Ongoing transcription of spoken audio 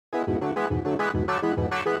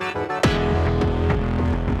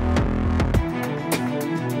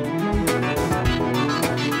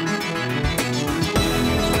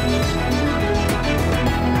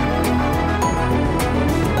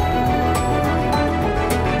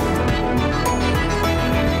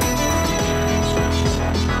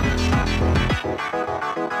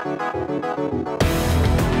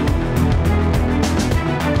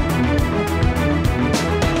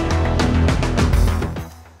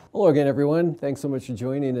Hello again, everyone. Thanks so much for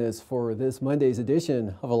joining us for this Monday's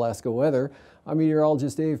edition of Alaska Weather. I'm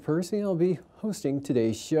meteorologist Percy, and I'll be hosting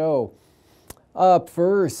today's show. Up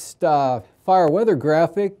first, fire weather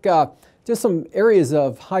graphic. Just some areas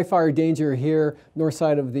of high fire danger here, north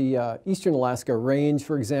side of the eastern Alaska Range,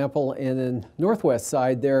 for example, and then northwest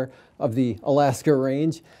side there of the Alaska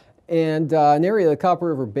Range. And an area of the Copper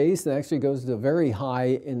River Basin actually goes to very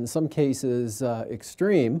high, in some cases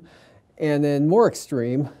extreme. And then more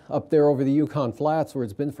extreme up there over the Yukon Flats, where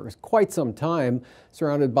it's been for quite some time,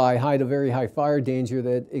 surrounded by high to very high fire danger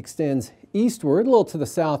that extends eastward, a little to the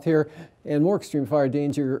south here, and more extreme fire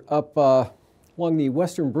danger up along the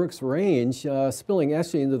Western Brooks Range, spilling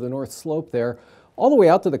actually into the North Slope there, all the way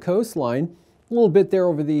out to the coastline, a little bit there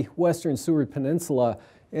over the Western Seward Peninsula.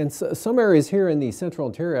 And some areas here in the Central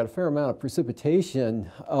Interior had a fair amount of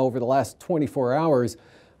precipitation over the last 24 hours.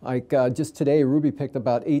 Like just today, Ruby picked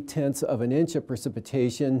about 0.8 of an inch of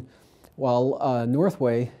precipitation, while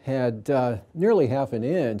Northway had nearly half an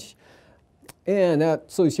inch. And that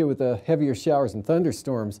associated with the heavier showers and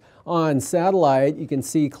thunderstorms. On satellite, you can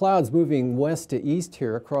see clouds moving west to east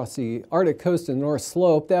here across the Arctic coast and North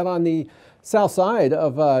Slope. That on the south side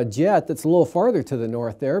of Jet, that's a little farther to the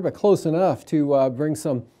north there, but close enough to bring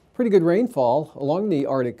some pretty good rainfall along the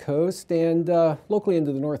Arctic coast and locally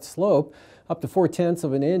into the North Slope. Up to 0.4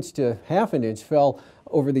 of an inch to half an inch fell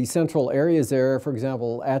over the central areas there. For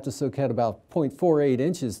example, Atchison had about 0.48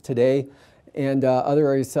 inches today, and other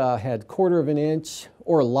areas had 1/4 of an inch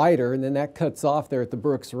or lighter, and then that cuts off there at the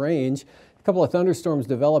Brooks Range. A couple of thunderstorms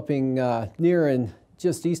developing near and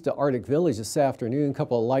just east of Arctic Village this afternoon. A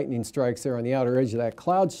couple of lightning strikes there on the outer edge of that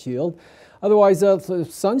cloud shield. Otherwise,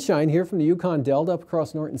 sunshine here from the Yukon Delta up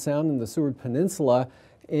across Norton Sound and the Seward Peninsula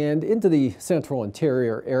and into the central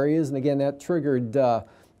interior areas. And again, that triggered,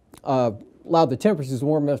 allowed the temperatures to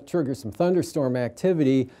warm enough to trigger some thunderstorm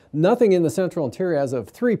activity. Nothing in the central interior as of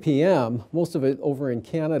 3 p.m., most of it over in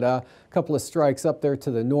Canada. A couple of strikes up there to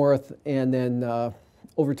the north, and then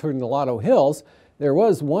over toward the Lotto Hills. There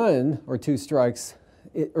was 1 or 2 strikes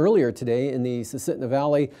earlier today in the Susitna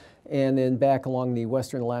Valley, and then back along the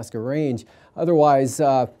western Alaska Range. Otherwise,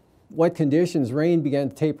 wet conditions, rain began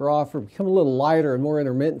to taper off or become a little lighter and more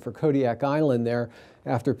intermittent for Kodiak Island there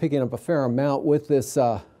after picking up a fair amount with this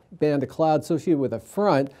band of clouds associated with a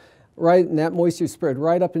front. Right, and that moisture spread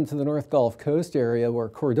right up into the North Gulf Coast area, where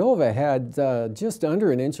Cordova had just under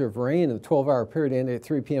an inch of rain in the 12-hour period ending at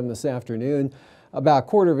 3 p.m. this afternoon, about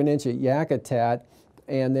 1/4 of an inch at Yakutat,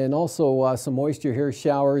 and then also some moisture here.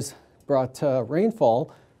 Showers brought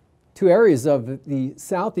rainfall to areas of the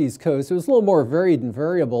southeast coast. It was a little more varied and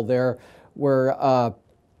variable there, where,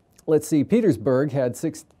 let's see, Petersburg had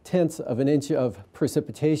 0.6 of an inch of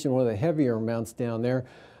precipitation, one of the heavier amounts down there.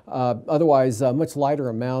 Otherwise, much lighter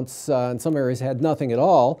amounts. In some areas had nothing at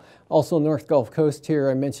all. Also, North Gulf Coast here,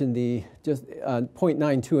 I mentioned the just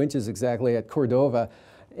 0.92 inches exactly at Cordova.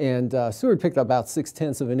 And Seward picked up about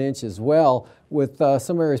 0.6 of an inch as well, with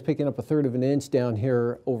some areas picking up 1/3 of an inch down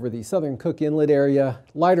here over the southern Cook Inlet area,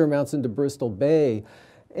 lighter amounts into Bristol Bay,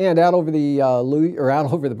 and out over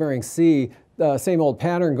the Bering Sea. Same old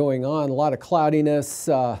pattern going on. A lot of cloudiness,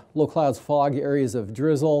 low clouds, fog, areas of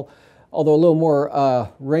drizzle, although a little more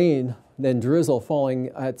rain than drizzle falling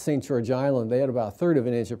at St. George Island. They had about 1/3 of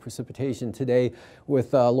an inch of precipitation today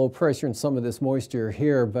with low pressure and some of this moisture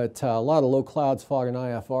here, but a lot of low clouds, fog, and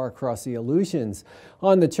IFR across the Aleutians.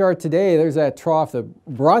 On the chart today, there's that trough that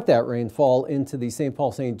brought that rainfall into the St.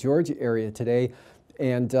 Paul, St. George area today,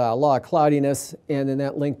 and a lot of cloudiness, and then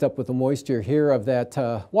that linked up with the moisture here of that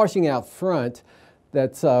washing out front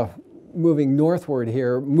that's moving northward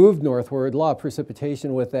here, moved northward, a lot of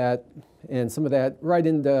precipitation with that, and some of that right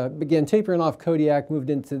into, began tapering off Kodiak, moved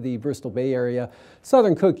into the Bristol Bay area.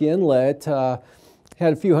 Southern Cook Inlet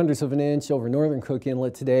had a few hundredths of an inch over northern Cook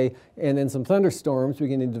Inlet today, and then some thunderstorms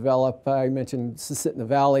beginning to develop. I mentioned Susitna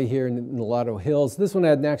Valley here in the Lotto Hills. This one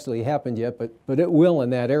hadn't actually happened yet, but it will in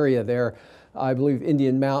that area there. I believe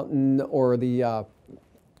Indian Mountain or the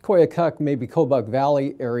Koyukuk, maybe Kobuk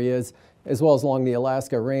Valley areas, as well as along the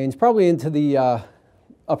Alaska Range, probably into the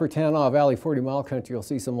upper Tanana Valley 40-mile country. You'll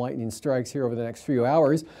see some lightning strikes here over the next few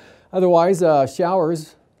hours. Otherwise,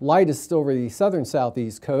 showers lightest over the southern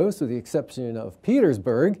southeast coast with the exception of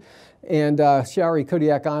Petersburg. And showery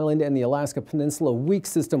Kodiak Island and the Alaska Peninsula. Weak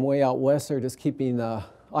system way out west are just keeping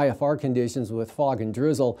IFR conditions with fog and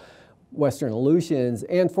drizzle, western Aleutians.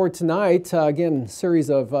 And for tonight, again, series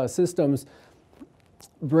of systems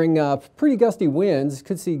bring up pretty gusty winds.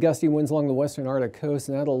 Could see gusty winds along the western Arctic coast,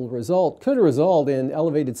 and could result in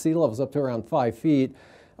elevated sea levels up to around 5 feet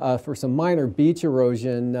for some minor beach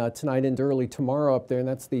erosion tonight into early tomorrow up there, and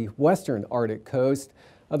that's the western Arctic coast.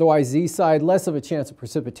 Otherwise, Z-side, less of a chance of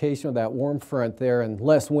precipitation with that warm front there and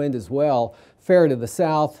less wind as well. Fair to the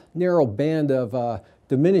south, narrow band of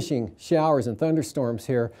diminishing showers and thunderstorms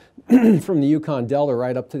here from the Yukon Delta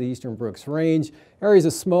right up to the eastern Brooks Range. Areas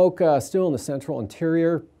of smoke still in the central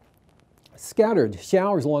interior. Scattered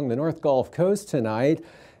showers along the North Gulf Coast tonight.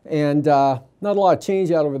 And not a lot of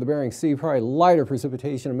change out over the Bering Sea, probably lighter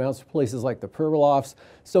precipitation amounts for places like the Pribilofs.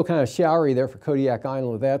 Still kind of showery there for Kodiak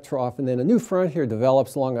Island with that trough. And then a new front here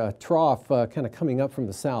develops along a trough kind of coming up from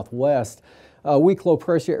the southwest. Weak low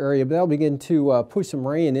pressure area, but that'll begin to push some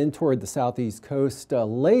rain in toward the southeast coast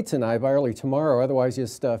late tonight by early tomorrow. Otherwise,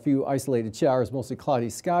 just a few isolated showers, mostly cloudy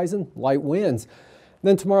skies and light winds.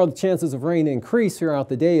 Then tomorrow, the chances of rain increase throughout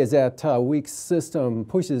the day as that weak system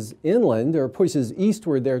pushes inland or pushes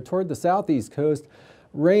eastward there toward the southeast coast.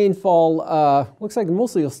 Rainfall looks like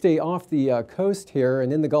mostly will stay off the coast here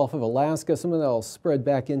and in the Gulf of Alaska. Some of that will spread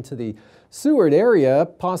back into the Seward area,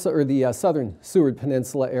 or the southern Seward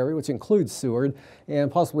Peninsula area, which includes Seward, and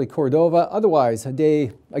possibly Cordova. Otherwise, a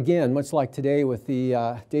day, again, much like today with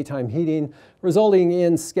the daytime heating, resulting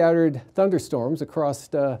in scattered thunderstorms across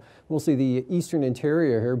mostly the eastern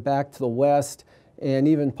interior here, back to the west, and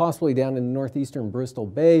even possibly down in northeastern Bristol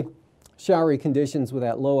Bay. Showery conditions with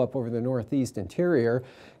that low up over the northeast interior,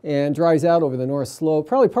 and dries out over the north slope.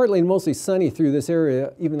 Probably partly and mostly sunny through this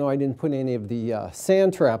area, even though I didn't put any of the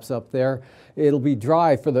sand traps up there. It'll be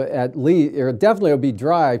dry for at least, or definitely it'll be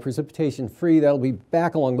dry, precipitation free. That'll be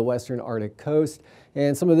back along the western Arctic coast.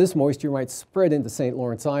 And some of this moisture might spread into St.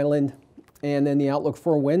 Lawrence Island. And then the outlook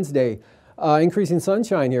for Wednesday. Increasing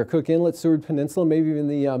sunshine here, Cook Inlet, Seward Peninsula, maybe even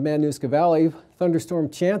the Matanuska Valley. Thunderstorm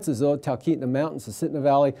chances though, Talkeetna Mountains, the Sitna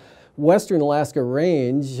Valley, western Alaska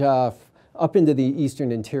Range, up into the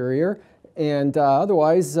eastern interior. And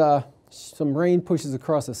otherwise, some rain pushes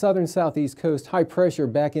across the southern southeast coast, high pressure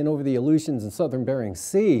back in over the Aleutians and southern Bering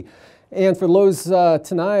Sea. And for lows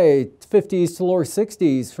tonight, 50s to lower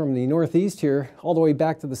 60s from the northeast here, all the way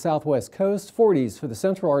back to the southwest coast, 40s for the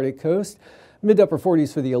central Arctic coast, mid to upper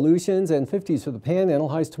 40s for the Aleutians, and 50s for the Panhandle.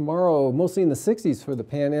 Highs tomorrow mostly in the 60s for the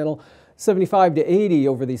Panhandle. 75 to 80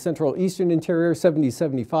 over the central eastern interior, 70,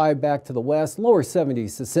 75 back to the west, lower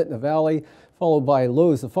 70s to Sitna Valley, followed by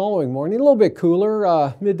lows the following morning. A little bit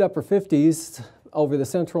cooler, mid to upper 50s over the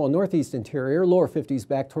central and northeast interior, lower 50s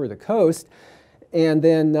back toward the coast. And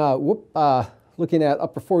then looking at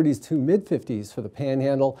upper 40s to mid 50s for the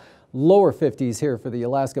Panhandle, lower 50s here for the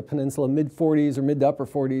Alaska Peninsula, mid 40s or mid to upper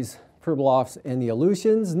 40s, Pribilofs and the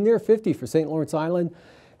Aleutians, near 50 for St. Lawrence Island,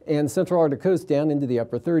 and central Arctic coast down into the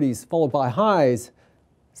upper 30s, followed by highs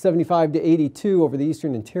 75 to 82 over the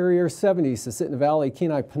eastern interior, 70s to Sitna Valley,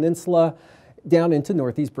 Kenai Peninsula, down into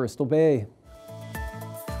northeast Bristol Bay.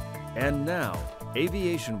 And now,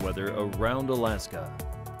 aviation weather around Alaska.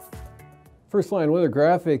 First line weather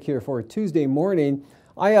graphic here for Tuesday morning.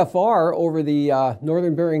 IFR over the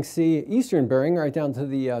northern Bering Sea, eastern Bering, right down to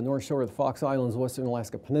the north shore of the Fox Islands, western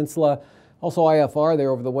Alaska Peninsula. Also IFR there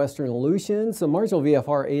over the western Aleutians, a marginal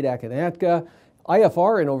VFR, ADAC and ATCA.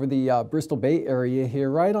 IFR in over the Bristol Bay area here,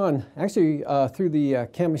 right on, actually through the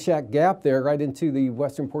Kamishak Gap there, right into the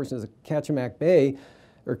western portions of Kachemak Bay,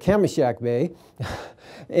 or Kamishak Bay.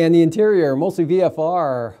 And the interior, mostly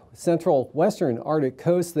VFR, central western Arctic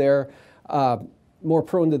coast there, more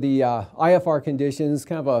prone to the IFR conditions,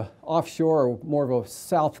 kind of a offshore, more of a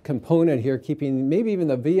south component here, keeping maybe even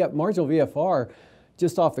the marginal VFR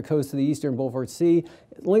just off the coast of the eastern Beaufort Sea.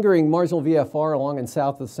 Lingering marginal VFR along and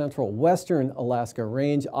south of the central western Alaska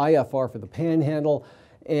Range, IFR for the Panhandle,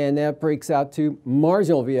 and that breaks out to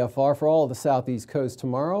marginal VFR for all of the southeast coast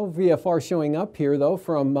tomorrow. VFR showing up here though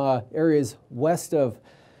from areas west of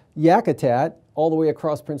Yakutat all the way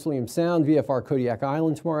across Prince William Sound, VFR Kodiak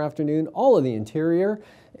Island tomorrow afternoon, all of the interior,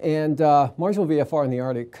 and marginal VFR on the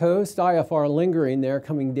Arctic coast, IFR lingering there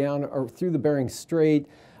coming down or through the Bering Strait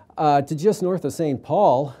to just north of St.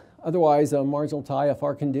 Paul. Otherwise, marginal to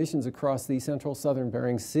IFR conditions across the central southern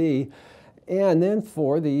Bering Sea. And then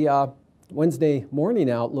for the Wednesday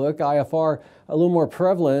morning outlook, IFR a little more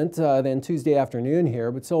prevalent than Tuesday afternoon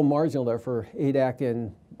here, but so marginal there for ADAC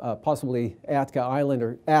and possibly ATCA Island,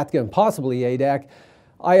 or ATCA and possibly ADAC.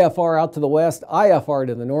 IFR out to the west, IFR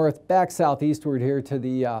to the north, back southeastward here to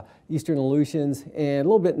the eastern Aleutians, and a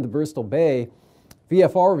little bit into Bristol Bay.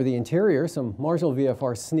 VFR over the interior, some marginal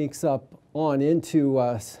VFR sneaks up on into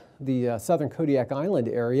the southern Kodiak Island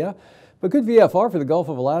area. But good VFR for the Gulf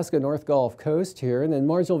of Alaska, North Gulf Coast here, and then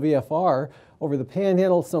marginal VFR over the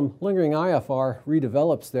Panhandle. Some lingering IFR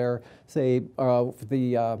redevelops there, say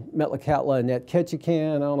the Metlakatla, Net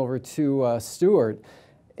Ketchikan on over to Stewart.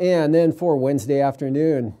 And then for Wednesday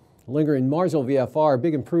afternoon, lingering marginal VFR,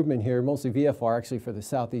 big improvement here, mostly VFR actually for the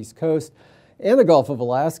southeast coast and the Gulf of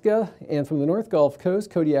Alaska. And from the North Gulf Coast,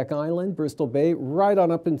 Kodiak Island, Bristol Bay, right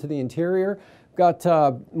on up into the interior. Got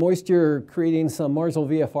moisture creating some marginal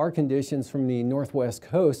VFR conditions from the northwest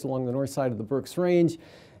coast along the north side of the Brooks Range.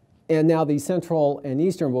 And now the central and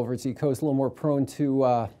eastern Beaufort Sea coast a little more prone to,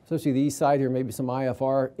 especially the east side here, maybe some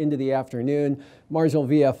IFR into the afternoon. Marginal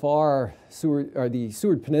VFR, the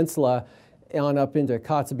Seward Peninsula on up into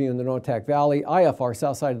Kotzebue in the Noatak Valley. IFR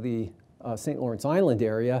south side of the St. Lawrence Island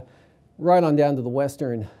area. Right on down to the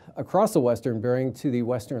western, across the western Bering to the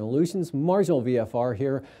western Aleutians. Marginal VFR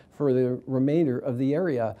here for the remainder of the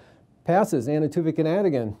area. Passes, Anatuvik and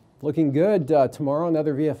Adigan, looking good tomorrow.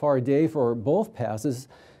 Another VFR day for both passes.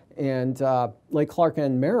 And Lake Clark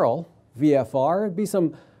and Merrill, VFR. Be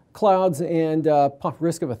some clouds and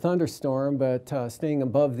risk of a thunderstorm, but staying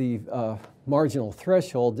above the marginal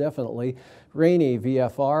threshold, definitely. Rainy,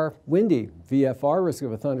 VFR. Windy, VFR, risk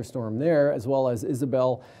of a thunderstorm there, as well as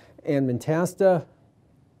Isabel and Mentasta,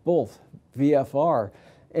 both VFR.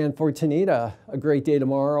 And for Tenita, a great day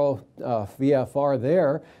tomorrow, VFR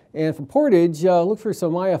there. And for Portage, look for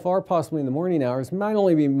some IFR possibly in the morning hours. Might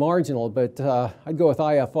only be marginal, but I'd go with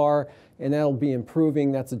IFR, and that'll be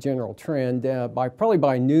improving. That's a general trend. Probably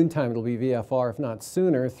by noontime, it'll be VFR, if not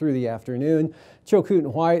sooner, through the afternoon. Chilkoot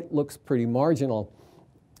and White looks pretty marginal.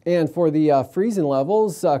 And for the freezing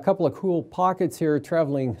levels, a couple of cool pockets here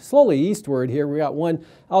traveling slowly eastward here. We got one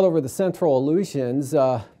out over the central Aleutians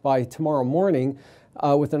by tomorrow morning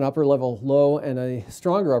with an upper level low and a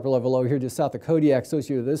stronger upper level low here just south of Kodiak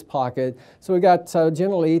associated with this pocket. So we got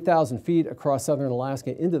generally 8,000 feet across southern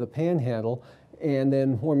Alaska into the Panhandle, and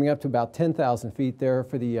then warming up to about 10,000 feet there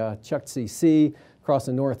for the Chukchi Sea across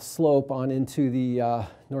the north slope on into the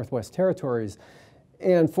Northwest Territories.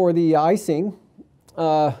 And for the icing,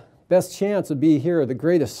 best chance would be here. The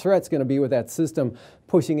greatest threat's going to be with that system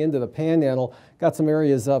pushing into the Panhandle. Got some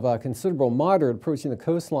areas of considerable moderate approaching the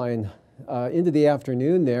coastline into the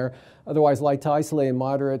afternoon there. Otherwise, light to isolated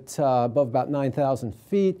moderate above about 9,000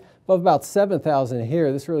 feet, above about 7,000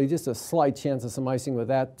 here. This is really just a slight chance of some icing with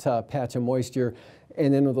that patch of moisture.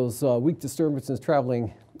 And then with those weak disturbances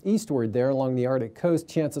traveling eastward there along the Arctic coast,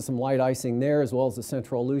 chance of some light icing there, as well as the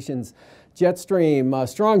central Aleutians. Jet stream,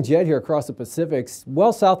 strong jet here across the Pacifics,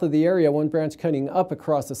 well south of the area, one branch cutting up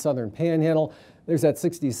across the southern Panhandle. There's that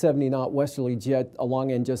 60 to 70 knot westerly jet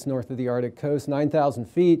along and just north of the Arctic coast, 9,000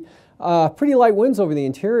 feet. Pretty light winds over the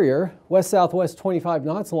interior, west-southwest 25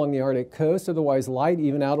 knots along the Arctic coast, otherwise light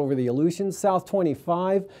even out over the Aleutians. South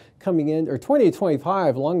 25 coming in, or 20 to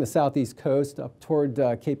 25 along the southeast coast up toward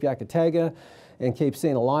Cape Yakataga and Cape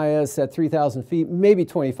St. Elias at 3,000 feet, maybe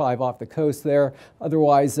 25 off the coast there.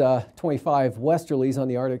 Otherwise, 25 westerlies on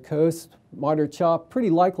the Arctic coast. Moderate chop, pretty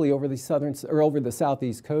likely over the southern or over the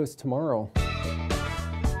southeast coast tomorrow.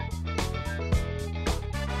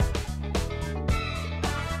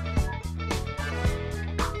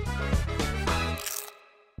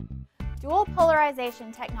 Dual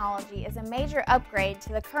polarization technology is a major upgrade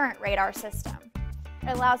to the current radar system. It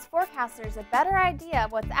allows forecasters a better idea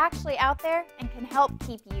of what's actually out there and can help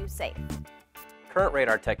keep you safe. Current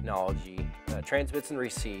radar technology transmits and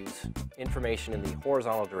receives information in the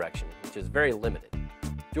horizontal direction, which is very limited.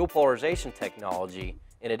 Dual polarization technology,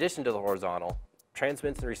 in addition to the horizontal,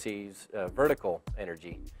 transmits and receives vertical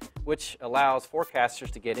energy, which allows forecasters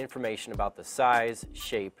to get information about the size,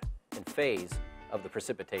 shape, and phase of the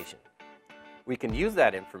precipitation. We can use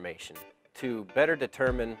that information to better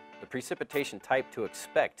determine the precipitation type to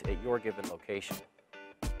expect at your given location.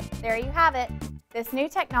 There you have it. This new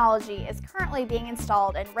technology is currently being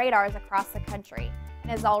installed in radars across the country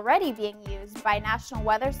and is already being used by National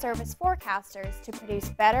Weather Service forecasters to produce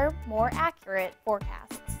better, more accurate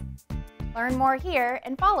forecasts. Learn more here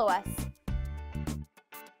and follow us.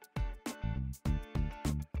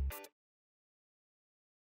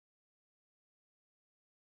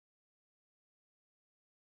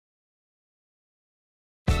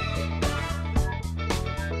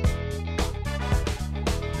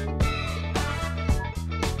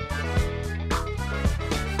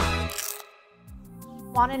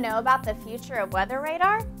 Want to know about the future of weather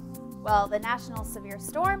radar? Well, the National Severe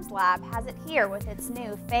Storms Lab has it here with its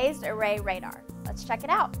new phased array radar. Let's check it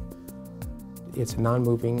out. It's a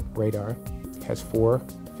non-moving radar. It has 4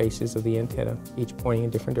 faces of the antenna, each pointing in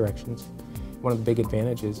different directions. One of the big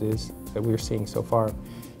advantages is that we're seeing so far,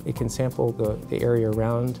 it can sample the area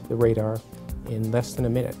around the radar in less than a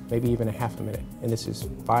minute, maybe even a half a minute. And this is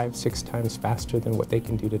 5-6 times faster than what they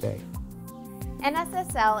can do today.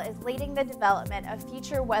 NSSL is leading the development of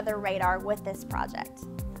future weather radar with this project.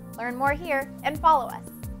 Learn more here and follow us.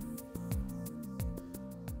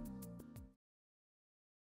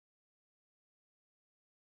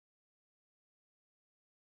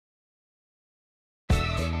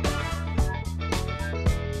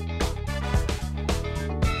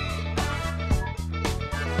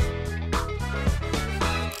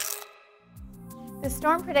 The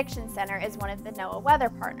Storm Prediction Center is one of the NOAA weather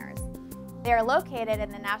partners. They are located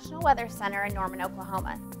in the National Weather Center in Norman,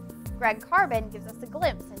 Oklahoma. Greg Carbon gives us a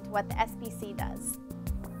glimpse into what the SPC does.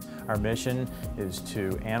 Our mission is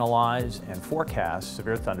to analyze and forecast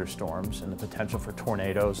severe thunderstorms and the potential for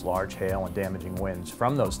tornadoes, large hail, and damaging winds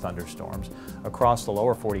from those thunderstorms across the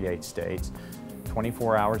lower 48 states,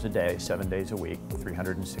 24 hours a day, 7 days a week,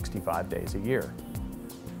 365 days a year.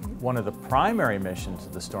 One of the primary missions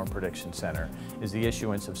of the Storm Prediction Center is the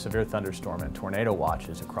issuance of severe thunderstorm and tornado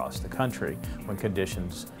watches across the country when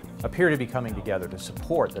conditions appear to be coming together to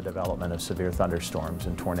support the development of severe thunderstorms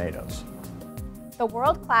and tornadoes. The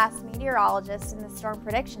world-class meteorologists in the Storm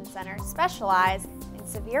Prediction Center specialize in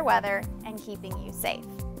severe weather and keeping you safe.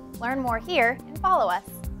 Learn more here and follow us.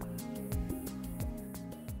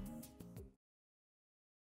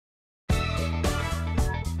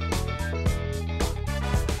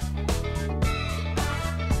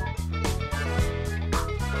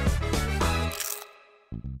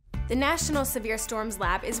 The National Severe Storms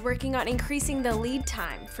Lab is working on increasing the lead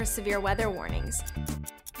time for severe weather warnings.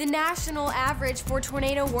 The national average for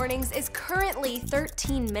tornado warnings is currently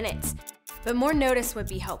 13 minutes, but more notice would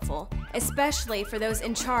be helpful, especially for those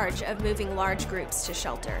in charge of moving large groups to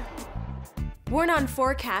shelter. Warn on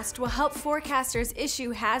Forecast will help forecasters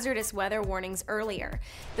issue hazardous weather warnings earlier.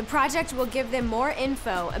 The project will give them more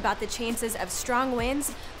info about the chances of strong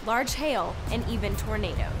winds, large hail, and even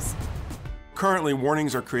tornadoes. Currently,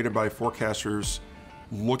 warnings are created by forecasters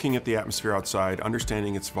looking at the atmosphere outside,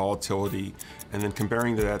 understanding its volatility, and then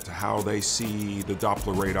comparing that to how they see the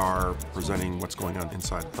Doppler radar presenting what's going on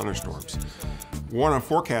inside thunderstorms. Warn on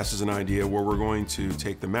Forecast is an idea where we're going to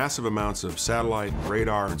take the massive amounts of satellite,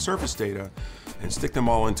 radar, and surface data and stick them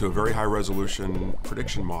all into a very high resolution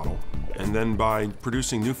prediction model. And then by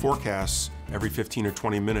producing new forecasts every 15 or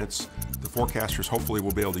 20 minutes, the forecasters hopefully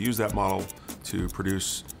will be able to use that model to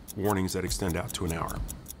produce warnings that extend out to an hour.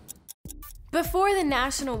 Before the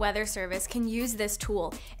National Weather Service can use this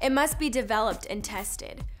tool, it must be developed and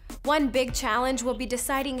tested. One big challenge will be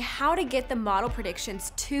deciding how to get the model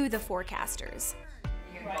predictions to the forecasters.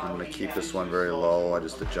 I'm going to keep this one very low. I'm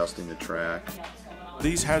just adjusting the track.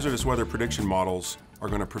 These hazardous weather prediction models are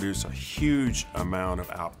going to produce a huge amount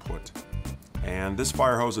of output. And this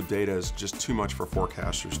fire hose of data is just too much for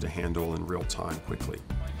forecasters to handle in real time quickly.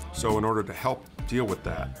 So in order to help deal with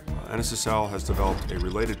that, NSSL has developed a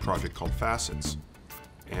related project called Facets.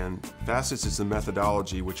 And Facets is the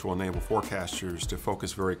methodology which will enable forecasters to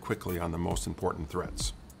focus very quickly on the most important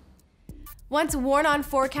threats. Once Warn on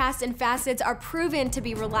Forecast and Facets are proven to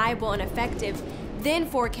be reliable and effective, then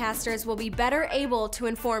forecasters will be better able to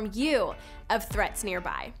inform you of threats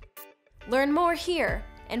nearby. Learn more here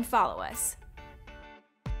and follow us.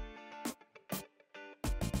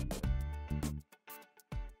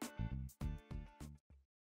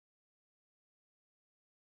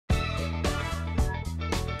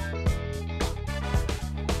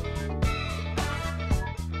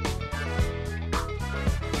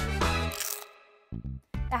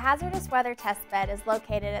 The Hazardous Weather Test Bed is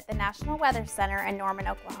located at the National Weather Center in Norman,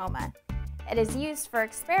 Oklahoma. It is used for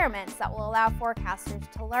experiments that will allow forecasters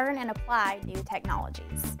to learn and apply new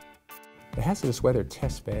technologies. The Hazardous Weather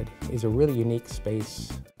Test Bed is a really unique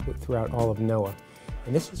space throughout all of NOAA.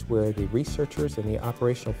 And this is where the researchers and the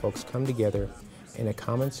operational folks come together in a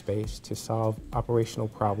common space to solve operational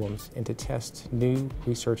problems and to test new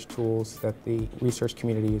research tools that the research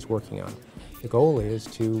community is working on. The goal is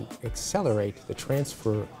to accelerate the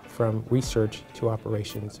transfer from research to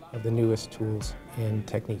operations of the newest tools and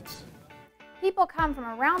techniques. People come from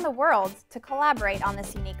around the world to collaborate on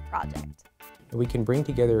this unique project. We can bring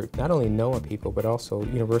together not only NOAA people, but also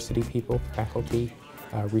university people, faculty,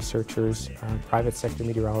 researchers, private sector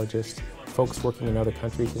meteorologists, folks working in other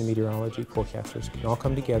countries in meteorology, forecasters can all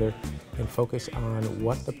come together and focus on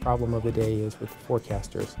what the problem of the day is with the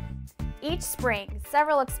forecasters. Each spring,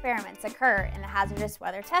 several experiments occur in the hazardous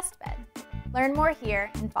weather test bed. Learn more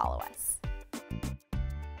here and follow us.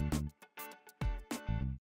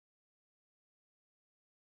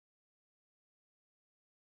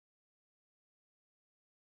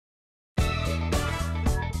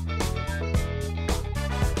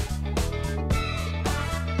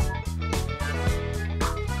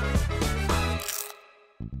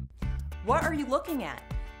 What are you looking at?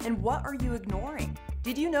 And what are you ignoring?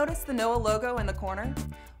 Did you notice the NOAA logo in the corner?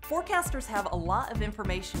 Forecasters have a lot of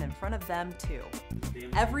information in front of them too.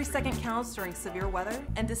 Every second counts during severe weather,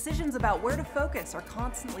 and decisions about where to focus are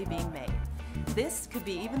constantly being made. This could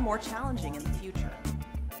be even more challenging in the future.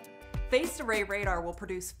 Phased array radar will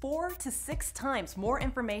produce 4 to 6 times more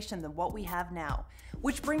information than what we have now,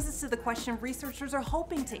 which brings us to the question researchers are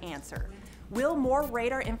hoping to answer. Will more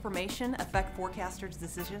radar information affect forecasters'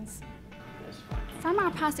 decisions? From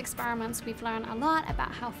our past experiments, we've learned a lot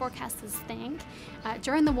about how forecasters think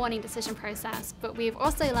during the warning decision process, but we've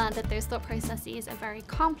also learned that those thought processes are very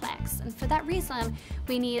complex, and for that reason,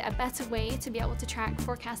 we need a better way to be able to track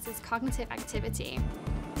forecasters' cognitive activity.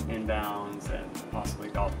 Inbounds and possibly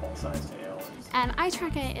golf ball sized hail. An eye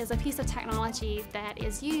tracker is a piece of technology that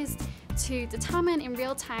is used to determine in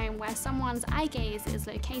real time where someone's eye gaze is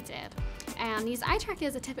located. And these eye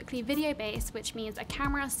trackers are typically video-based, which means a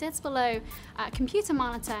camera sits below a computer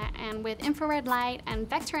monitor, and with infrared light and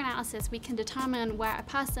vector analysis, we can determine where a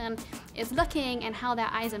person is looking and how their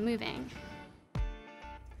eyes are moving.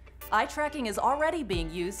 Eye tracking is already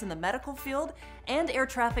being used in the medical field and air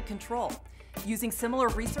traffic control. Using similar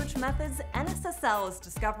research methods, NSSL is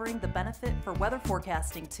discovering the benefit for weather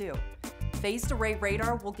forecasting too. Phased array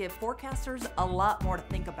radar will give forecasters a lot more to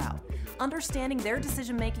think about. Understanding their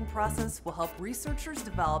decision-making process will help researchers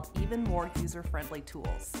develop even more user-friendly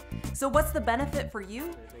tools. So what's the benefit for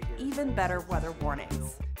you? Even better weather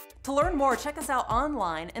warnings. To learn more, check us out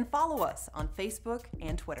online and follow us on Facebook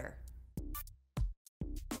and Twitter.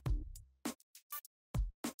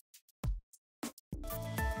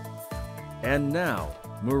 And now,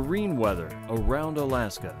 marine weather around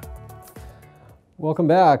Alaska. Welcome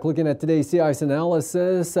back. Looking at today's sea ice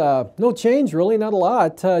analysis. No change really, not a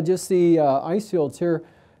lot. Just the ice fields here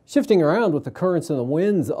shifting around with the currents and the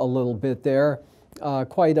winds a little bit there.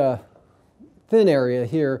 Quite a thin area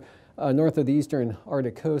here north of the eastern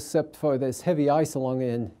Arctic coast, except for this heavy ice along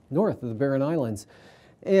in north of the Barren Islands.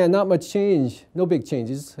 And not much change, no big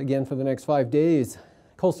changes again for the next 5 days.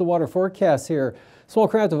 Coastal water forecasts here. Small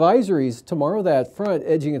craft advisories tomorrow, that front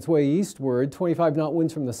edging its way eastward, 25 knot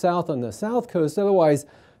winds from the south on the south coast, otherwise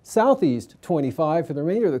southeast 25 for the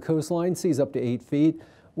remainder of the coastline, seas up to 8 feet.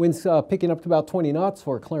 Winds picking up to about 20 knots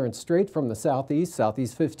for Clarence Strait from the southeast,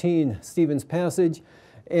 southeast 15, Stevens Passage,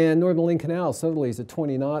 and northern Lynn Canal, southerlies at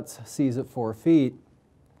 20 knots, seas at 4 feet.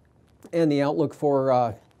 And the outlook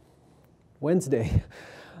for Wednesday.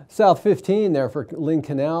 South 15 there for Lynn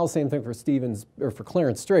Canal, same thing for for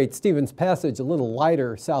Clarence Strait. Stevens Passage a little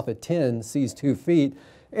lighter, south at 10, seas 2 feet.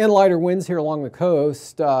 And lighter winds here along the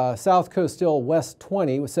coast. South coast still west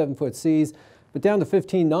 20 with 7-foot seas, but down to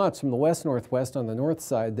 15 knots from the west-northwest on the north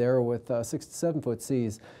side there with 6 to 7-foot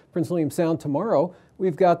seas. Prince William Sound tomorrow,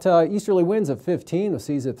 we've got easterly winds of 15 with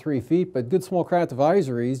seas at 3 feet, but good small craft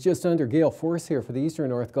advisories just under gale force here for the eastern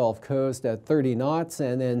North Gulf Coast at 30 knots,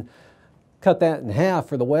 and then cut that in half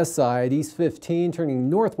for the west side, east 15, turning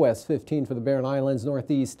northwest 15 for the Barren Islands,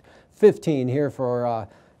 northeast 15 here for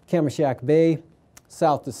Kamishak Bay,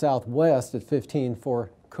 south to southwest at 15 for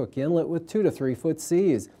Cook Inlet with 2 to 3 foot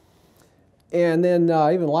seas. And then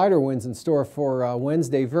even lighter winds in store for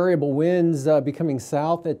Wednesday. Variable winds becoming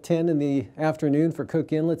south at 10 in the afternoon for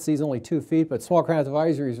Cook Inlet, seas only 2 feet, but small craft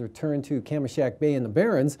advisories return to Kamishak Bay and the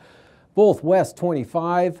Barrens. Both west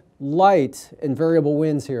 25, light and variable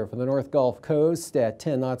winds here for the North Gulf Coast at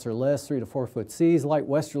 10 knots or less, 3 to 4 foot seas, light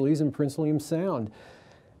westerlies in Prince William Sound.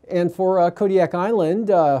 And for Kodiak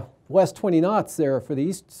Island, west 20 knots there for the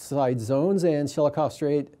east side zones, and Shelikof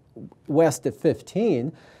Strait west at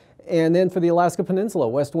 15. And then for the Alaska Peninsula,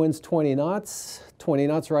 west winds 20 knots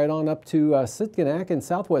right on up to Sitkinak, and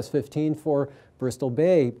southwest 15 for Bristol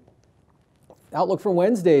Bay. Outlook for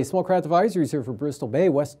Wednesday, small craft advisories here for Bristol Bay,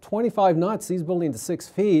 west 25 knots, seas building to 6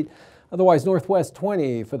 feet. Otherwise, northwest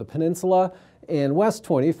 20 for the peninsula, and west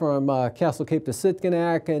 20 from Castle Cape to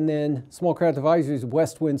Sitkinak, and then small craft advisories,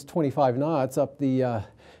 west winds 25 knots up the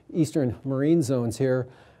eastern marine zones here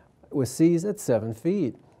with seas at 7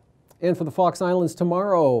 feet. And for the Fox Islands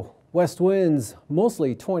tomorrow, west winds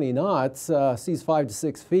mostly 20 knots, seas 5 to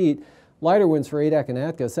 6 feet. Lighter winds for Adak and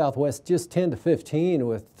Atka, southwest just 10 to 15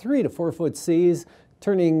 with 3 to 4 foot seas,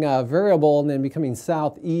 turning variable and then becoming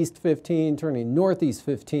southeast 15, turning northeast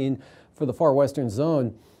 15 for the far western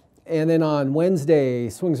zone. And then on Wednesday,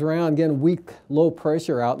 swings around again, weak low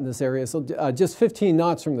pressure out in this area. So just 15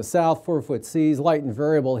 knots from the south, 4-foot seas, light and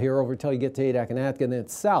variable here over till you get to Adak and Atka, and then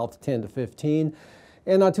it's south 10 to 15.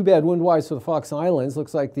 And not too bad wind-wise for the Fox Islands.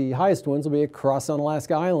 Looks like the highest winds will be across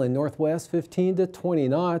Unalaska Island, northwest 15 to 20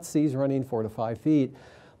 knots, seas running 4 to 5 feet.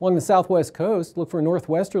 Along the southwest coast, look for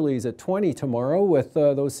northwesterlies at 20 tomorrow with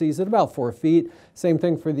those seas at about 4 feet. Same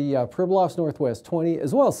thing for the Pribilofs, northwest 20,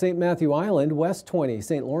 as well as St. Matthew Island, west 20,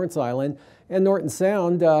 St. Lawrence Island, and Norton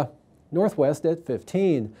Sound, northwest at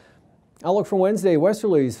 15. Outlook for Wednesday,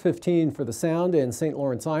 westerlies 15 for the Sound and St.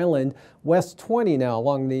 Lawrence Island, west 20 now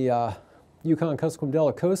along the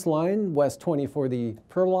Yukon-Kuskokwim coastline, west 20 for the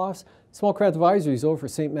Pribilofs. Small craft advisories over for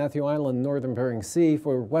St. Matthew Island and northern Bering Sea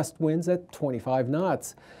for west winds at 25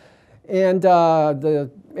 knots. And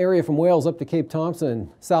the area from Wales up to Cape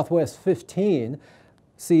Thompson, southwest 15,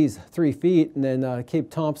 seas 3 feet, and then Cape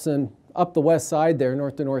Thompson up the west side there,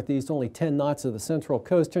 north to northeast, only 10 knots of the central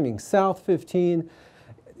coast, turning south 15,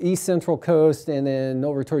 east central coast, and then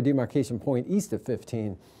over toward demarcation point east of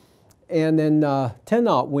 15. And then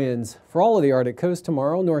 10-knot winds for all of the Arctic coast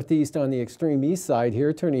tomorrow, northeast on the extreme east side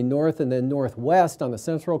here, turning north and then northwest on the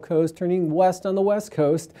central coast, turning west on the west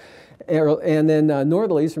coast, and then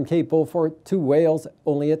northerlies from Cape Beaufort to Wales,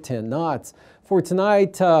 only at 10 knots. For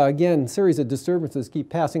tonight, again, series of disturbances keep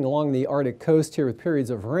passing along the Arctic coast here with periods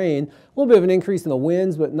of rain. A little bit of an increase in the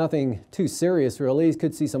winds, but nothing too serious really.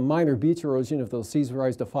 Could see some minor beach erosion if those seas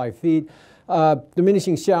rise to 5 feet.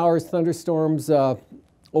 Diminishing showers, thunderstorms,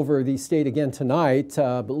 over the state again tonight,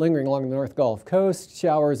 but lingering along the North Gulf Coast.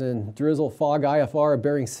 Showers and drizzle, fog, IFR,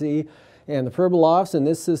 Bering Sea, and the Pribilofs. And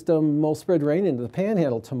this system will spread rain into the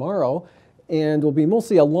Panhandle tomorrow and will be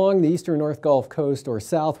mostly along the eastern North Gulf Coast or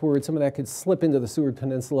southward. Some of that could slip into the Seward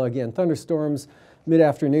Peninsula. Again, thunderstorms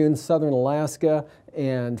mid-afternoon, southern Alaska.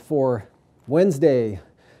 And for Wednesday,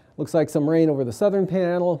 looks like some rain over the southern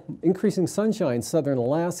Panhandle, increasing sunshine, southern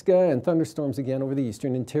Alaska, and thunderstorms again over the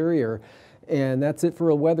eastern interior. And that's it for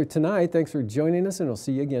real weather tonight. Thanks for joining us, and we'll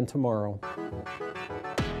see you again tomorrow.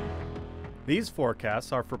 These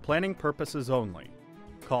forecasts are for planning purposes only.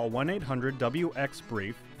 Call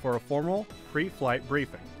 1-800-WX-BRIEF for a formal pre-flight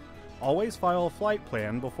briefing. Always file a flight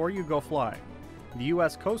plan before you go flying. The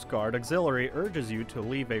U.S. Coast Guard Auxiliary urges you to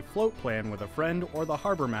leave a float plan with a friend or the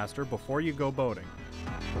harbor master before you go boating.